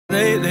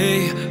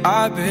Lately,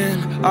 I've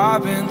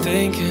been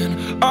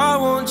thinking, I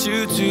want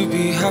you to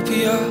be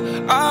happier,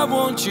 I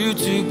want you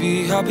to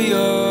be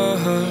happier.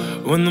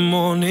 When the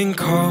morning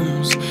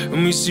comes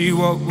and we see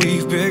what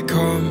we've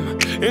become,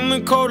 in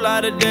the cold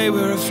light of day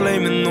we're a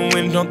flame in the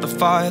wind, not the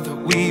fire that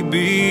we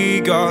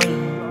begun.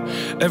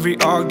 Every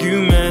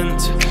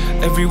argument,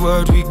 every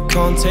word we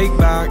can't take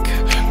back,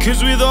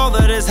 'cause with all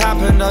that has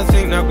happened I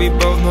think that we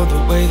both know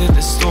the way that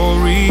the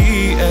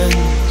story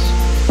ends.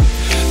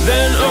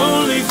 Then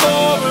only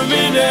for a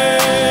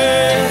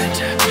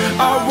minute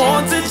I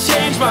want to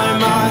change my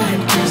mind,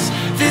 'cause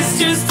this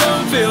just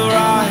don't feel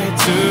right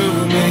to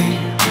me.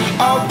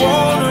 I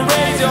wanna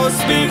raise your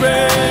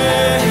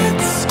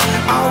spirits,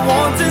 I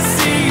want to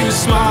see you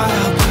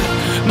smile, but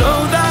no,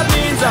 that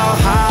means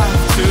I'll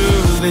have to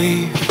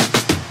leave.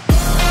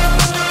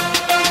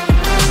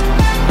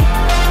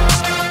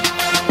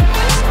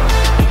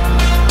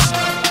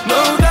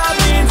 No, that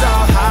means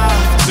I'll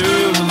have to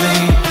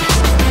leave.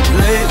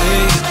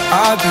 Lately,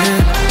 I've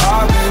been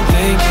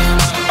thinking,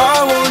 I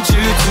want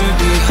you to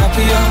be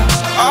happier,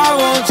 I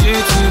want you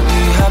to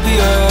be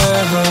happier.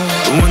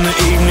 When the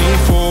evening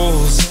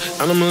falls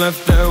and I'm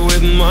left there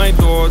with my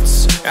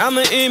thoughts, and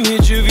the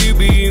image of you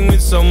being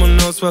with someone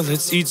else, well,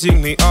 it's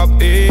eating me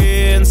up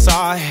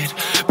inside.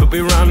 But we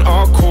ran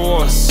our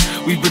course,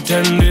 we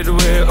pretended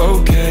we're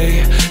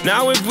okay.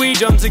 Now if we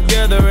jump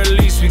together, at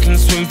least we can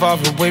swim far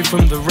away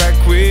from the wreck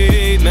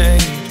we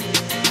made.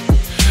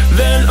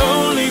 Then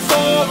only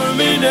for a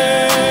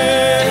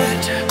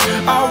minute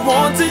I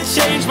want to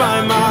change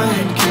my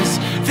mind, 'cause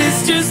this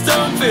just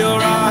don't feel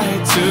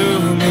right to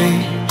me.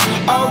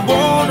 I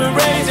wanna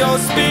raise your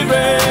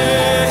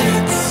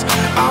spirits,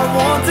 I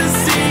want to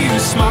see you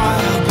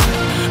smile, but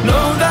no,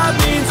 that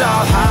means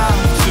I'll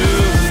have to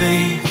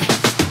leave.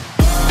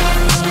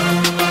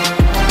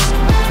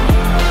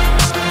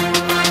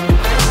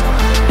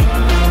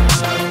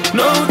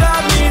 No,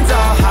 that means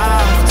I'll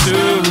have to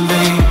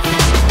leave.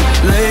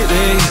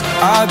 Lately,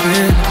 I've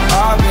been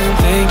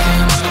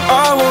thinking,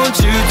 I want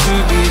you to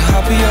be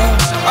happier,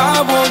 I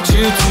want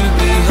you to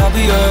be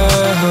happier.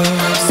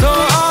 So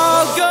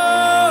I'll go,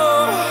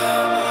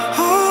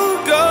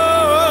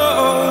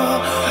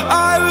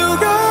 I will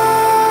go.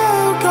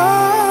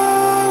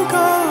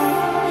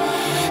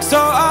 So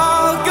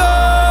I'll go,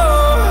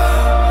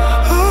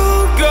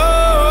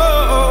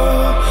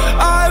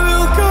 I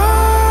will go.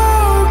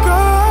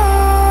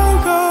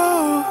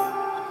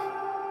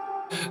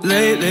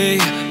 Lately,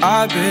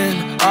 I've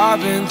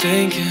been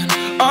thinking,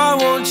 I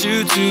want you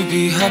to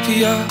be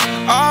happier,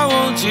 I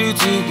want you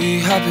to be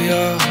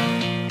happier.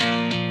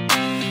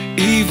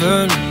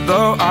 Even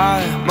though I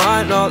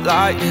might not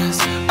like this,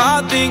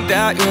 I think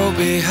that you'll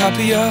be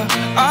happier,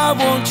 I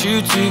want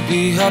you to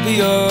be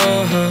happier.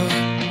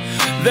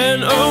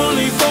 Then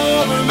only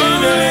for a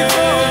minute